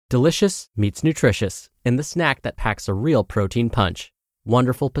Delicious meets nutritious in the snack that packs a real protein punch.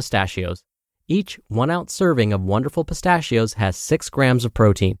 Wonderful Pistachios. Each 1-ounce serving of Wonderful Pistachios has 6 grams of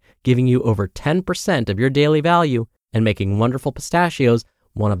protein, giving you over 10% of your daily value and making Wonderful Pistachios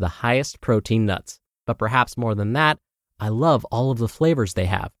one of the highest protein nuts. But perhaps more than that, I love all of the flavors they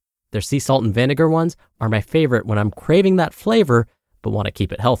have. Their sea salt and vinegar ones are my favorite when I'm craving that flavor but want to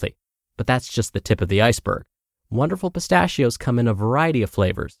keep it healthy. But that's just the tip of the iceberg. Wonderful Pistachios come in a variety of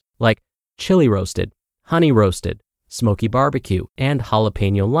flavors, like chili roasted, honey roasted, smoky barbecue, and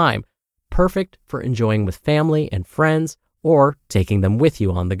jalapeno lime, perfect for enjoying with family and friends or taking them with you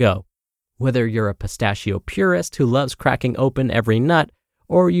on the go. Whether you're a pistachio purist who loves cracking open every nut,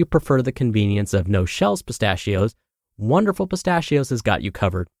 or you prefer the convenience of no-shells pistachios, Wonderful Pistachios has got you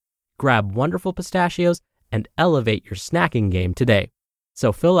covered. Grab Wonderful Pistachios and elevate your snacking game today.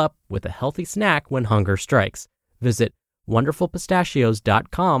 So fill up with a healthy snack when hunger strikes. Visit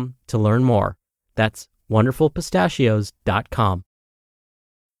wonderfulpistachios.com to learn more. That's wonderfulpistachios.com.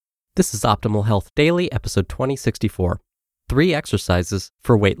 This is Optimal Health Daily, episode 2064, 3 Exercises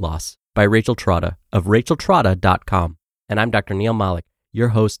for Weight Loss by Rachel Trotta of racheltrotta.com. And I'm Dr. Neil Malik, your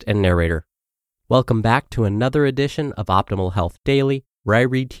host and narrator. Welcome back to another edition of Optimal Health Daily, where I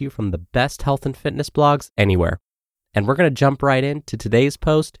read to you from the best health and fitness blogs anywhere. And we're going to jump right into today's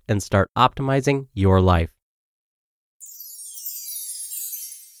post and start optimizing your life.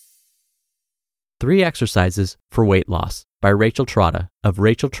 3 Exercises for Weight Loss by Rachel Trotta of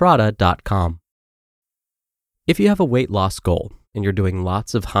racheltrotta.com. If you have a weight loss goal and you're doing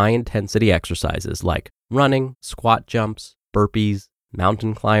lots of high-intensity exercises like running, squat jumps, burpees,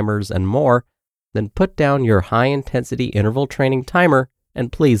 mountain climbers, and more, then put down your high-intensity interval training timer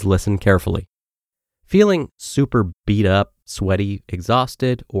and please listen carefully. Feeling super beat up, sweaty,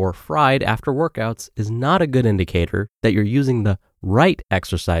 exhausted, or fried after workouts is not a good indicator that you're using the right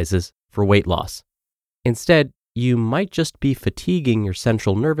exercises for weight loss. Instead, you might just be fatiguing your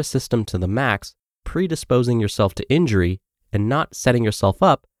central nervous system to the max, predisposing yourself to injury, and not setting yourself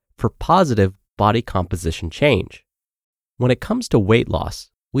up for positive body composition change. When it comes to weight loss,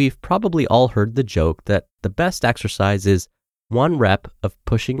 we've probably all heard the joke that the best exercise is 1 rep of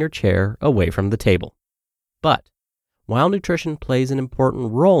pushing your chair away from the table. But while nutrition plays an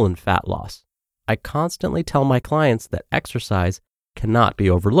important role in fat loss, I constantly tell my clients that exercise cannot be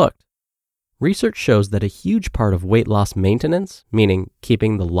overlooked. Research shows that a huge part of weight loss maintenance, meaning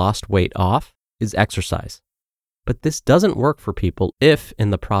keeping the lost weight off, is exercise. But this doesn't work for people if,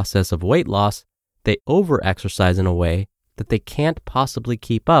 in the process of weight loss, they over-exercise in a way that they can't possibly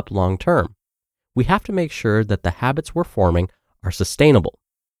keep up long term. We have to make sure that the habits we're forming are sustainable.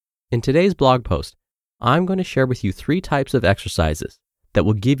 In today's blog post, I'm going to share with you 3 types of exercises that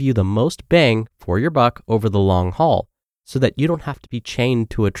will give you the most bang for your buck over the long haul so that you don't have to be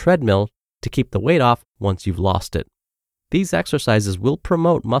chained to a treadmill to keep the weight off once you've lost it. These exercises will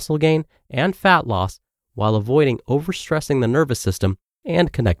promote muscle gain and fat loss while avoiding overstressing the nervous system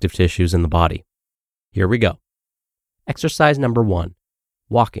and connective tissues in the body. Here we go. Exercise number 1,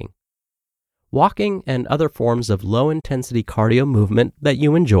 walking. Walking and other forms of low-intensity cardio movement that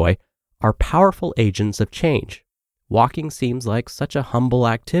you enjoy are powerful agents of change. Walking seems like such a humble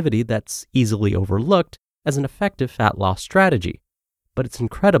activity that's easily overlooked as an effective fat loss strategy, but it's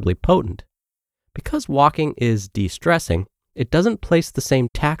incredibly potent. Because walking is de-stressing, it doesn't place the same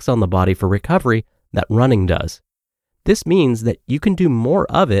tax on the body for recovery that running does. This means that you can do more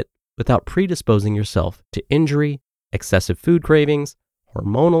of it without predisposing yourself to injury, excessive food cravings,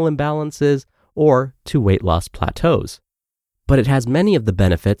 hormonal imbalances, or to weight loss plateaus. But it has many of the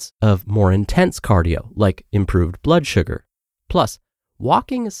benefits of more intense cardio, like improved blood sugar. Plus,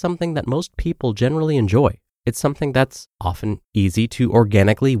 walking is something that most people generally enjoy. It's something that's often easy to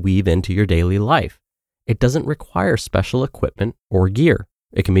organically weave into your daily life. It doesn't require special equipment or gear.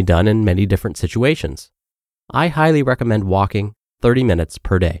 It can be done in many different situations. I highly recommend walking 30 minutes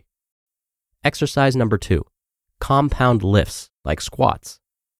per day. Exercise number 2, compound lifts like squats.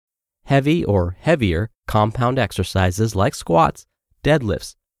 Heavy or heavier compound exercises like squats,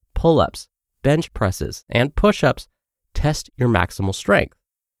 deadlifts, pull-ups, bench presses, and push-ups test your maximal strength.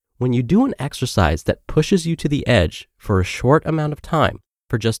 When you do an exercise that pushes you to the edge for a short amount of time,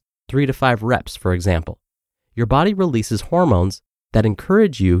 for just 3 to 5 reps, for example, your body releases hormones that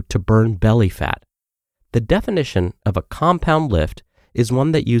encourage you to burn belly fat. The definition of a compound lift is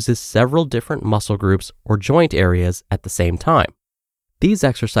one that uses several different muscle groups or joint areas at the same time. These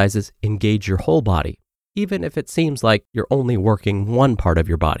exercises engage your whole body, even if it seems like you're only working one part of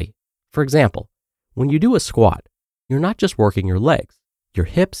your body. For example, when you do a squat, you're not just working your legs. Your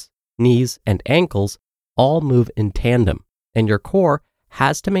hips, knees, and ankles all move in tandem, and your core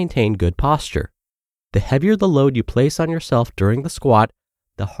has to maintain good posture. The heavier the load you place on yourself during the squat,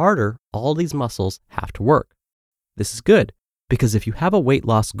 the harder all these muscles have to work. This is good because if you have a weight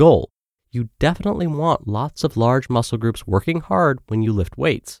loss goal, you definitely want lots of large muscle groups working hard when you lift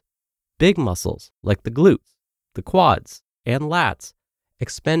weights. Big muscles like the glutes, the quads, and lats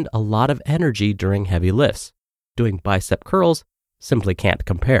expend a lot of energy during heavy lifts. Doing bicep curls simply can't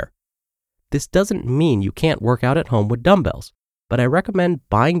compare. This doesn't mean you can't work out at home with dumbbells, but I recommend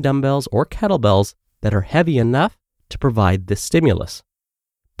buying dumbbells or kettlebells that are heavy enough to provide this stimulus.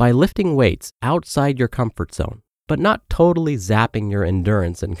 By lifting weights outside your comfort zone, but not totally zapping your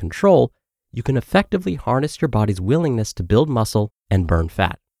endurance and control, you can effectively harness your body's willingness to build muscle and burn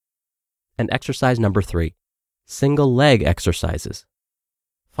fat. And exercise number 3, single leg exercises.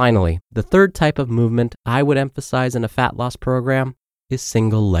 Finally, the third type of movement I would emphasize in a fat loss program is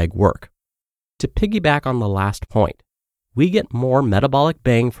single leg work. To piggyback on the last point, we get more metabolic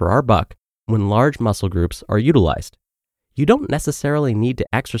bang for our buck when large muscle groups are utilized. You don't necessarily need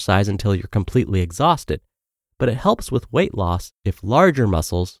to exercise until you're completely exhausted, but it helps with weight loss if larger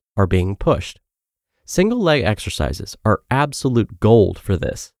muscles are being pushed. Single leg exercises are absolute gold for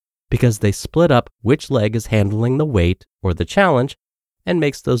this because they split up which leg is handling the weight or the challenge and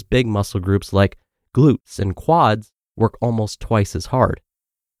makes those big muscle groups like glutes and quads work almost twice as hard.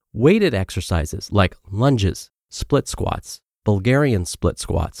 Weighted exercises like lunges, split squats, Bulgarian split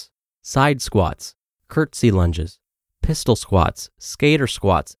squats, side squats, curtsy lunges, pistol squats, skater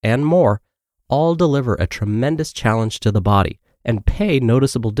squats, and more all deliver a tremendous challenge to the body and pay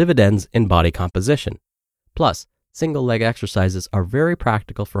noticeable dividends in body composition. Plus, single leg exercises are very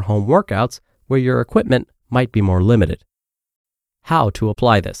practical for home workouts where your equipment might be more limited. How to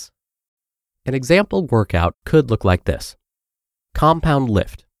apply this? An example workout could look like this. Compound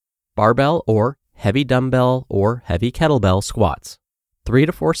lift, barbell or heavy dumbbell or heavy kettlebell squats, 3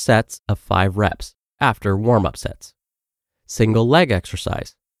 to 4 sets of 5 reps after warm-up sets. Single leg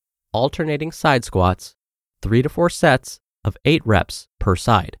exercise, alternating side squats, 3 to 4 sets of 8 reps per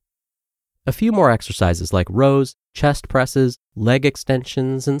side. A few more exercises like rows, chest presses, leg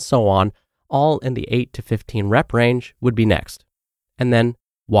extensions, and so on, all in the 8 to 15 rep range would be next. And then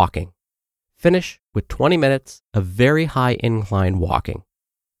walking. Finish with 20 minutes of very high incline walking.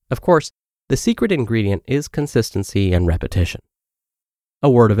 Of course, the secret ingredient is consistency and repetition. A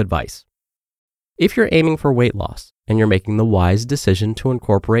word of advice. If you're aiming for weight loss and you're making the wise decision to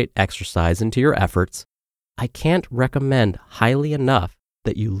incorporate exercise into your efforts, I can't recommend highly enough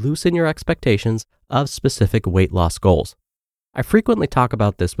that you loosen your expectations of specific weight loss goals. I frequently talk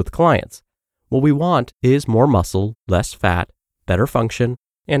about this with clients. What we want is more muscle, less fat, better function,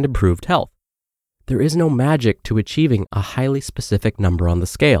 and improved health. There is no magic to achieving a highly specific number on the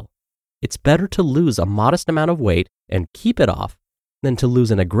scale. It's better to lose a modest amount of weight and keep it off than to lose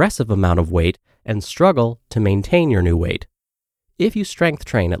an aggressive amount of weight and struggle to maintain your new weight. If you strength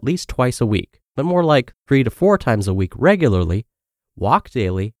train at least twice a week, but more like 3 to 4 times a week regularly, walk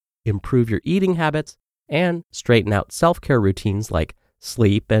daily, improve your eating habits, and straighten out self-care routines like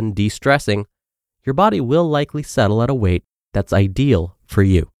sleep and de-stressing, your body will likely settle at a weight that's ideal for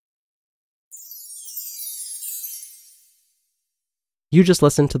you. You just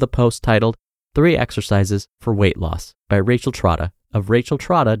listened to the post titled 3 Exercises for Weight Loss by Rachel Trotta of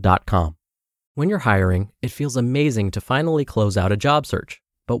racheltrotta.com. When you're hiring, it feels amazing to finally close out a job search.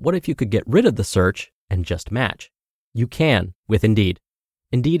 But what if you could get rid of the search and just match? You can with Indeed.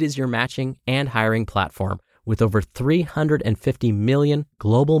 Indeed is your matching and hiring platform with over 350 million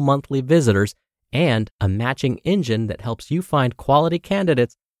global monthly visitors and a matching engine that helps you find quality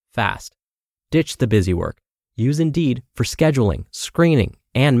candidates fast. Ditch the busy work. Use Indeed for scheduling, screening,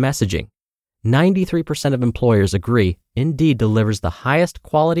 and messaging. 93% of employers agree Indeed delivers the highest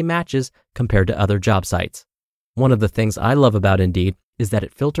quality matches compared to other job sites. One of the things I love about Indeed is that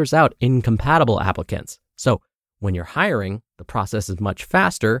it filters out incompatible applicants. So when you're hiring, the process is much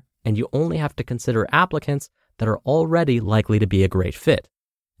faster and you only have to consider applicants that are already likely to be a great fit.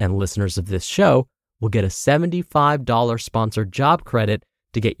 And listeners of this show will get a $75 sponsored job credit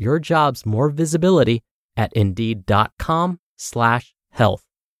to get your jobs more visibility at Indeed.com/health.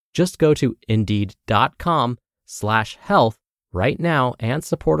 Just go to Indeed.com/health right now and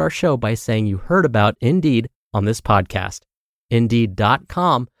support our show by saying you heard about Indeed on this podcast.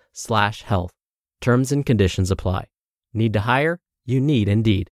 Indeed.com/health. Terms and conditions apply. Need to hire? You need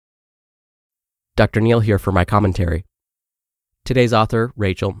Indeed. Dr. Neal here for my commentary. Today's author,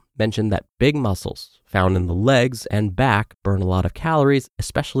 Rachel, mentioned that big muscles found in the legs and back burn a lot of calories,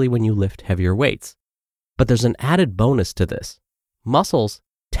 especially when you lift heavier weights. But there's an added bonus to this. Muscles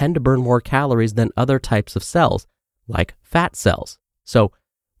tend to burn more calories than other types of cells, like fat cells, So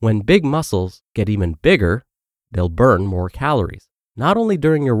when big muscles get even bigger, they'll burn more calories, not only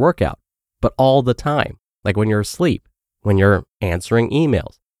during your workout, but all the time, like when you're asleep, when you're answering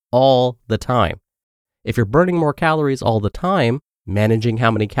emails, all the time. If you're burning more calories all the time, managing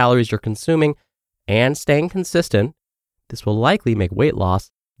how many calories you're consuming, and staying consistent, this will likely make weight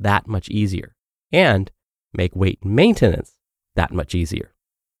loss that much easier and make weight maintenance that much easier.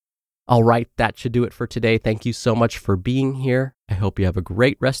 All right, that should do it for today. Thank you so much for being here. I hope you have a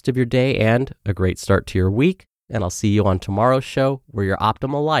great rest of your day and a great start to your week. And I'll see you on tomorrow's show where your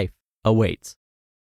optimal life awaits.